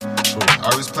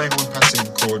I was playing one passing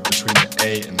chord between the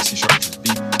A and the C sharp, which was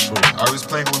B. I was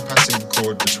playing one passing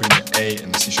chord between the A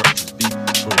and the C sharp, which was B.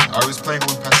 I was playing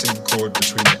one passing chord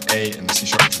between the A and the C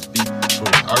sharp, which was B.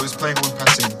 I was playing one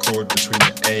passing chord between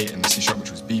the A and the C sharp, which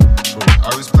was B.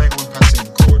 I was playing one passing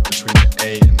chord between the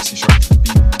A and the C sharp, which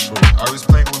was B. I was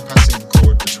playing one passing chord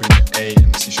between the A and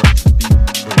the C sharp, which was B.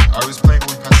 I was playing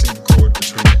one passing chord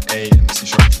between the A and the C sharp, which was B. I was playing one passing chord between the A and the C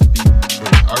sharp, which was B.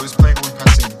 I was playing one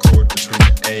passing chord between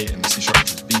the A and the C sharp, which was B. I was playing one passing chord between the A and the C sharp, which was B. I was playing one passing chord between the A and the C sharp, which was B. I was playing one passing chord between the A and the C sharp,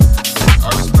 which was B. I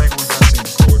was playing one passing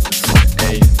chord between the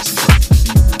A and the C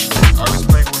sharp, which was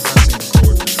B.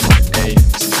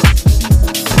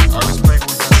 I was playing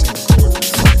one passing chord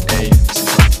between the A and the C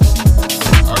sharp, which was B. I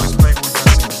was playing one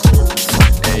passing chord between the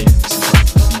A and the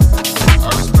C sharp,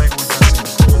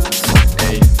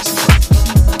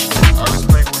 which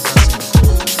was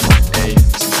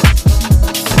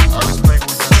B. I was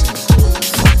playing one passing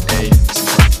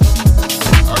chord between the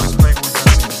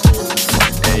A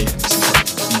and the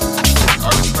C sharp, which was B. I was playing one passing chord between the A and the C sharp, which was B. I was playing one passing chord between the A and the C sharp, which was B. I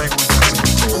was playing one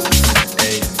passing chord between the A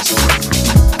and the C sharp,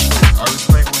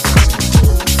 which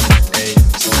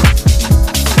was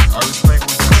B. I was playing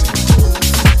one passing chord between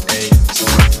the A and the C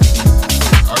sharp,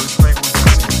 which was B. I was playing one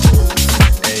passing chord between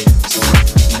the A and the C sharp,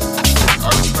 which was B.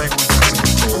 I was playing one passing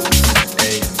chord between the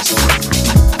A and the C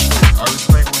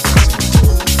sharp, which was B.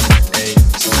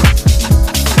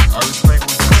 I was playing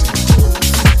one passing chord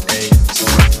between the A and the C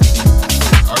sharp, which was B.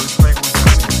 I was playing one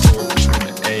passing chord between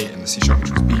the A and the C sharp,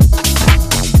 which was B.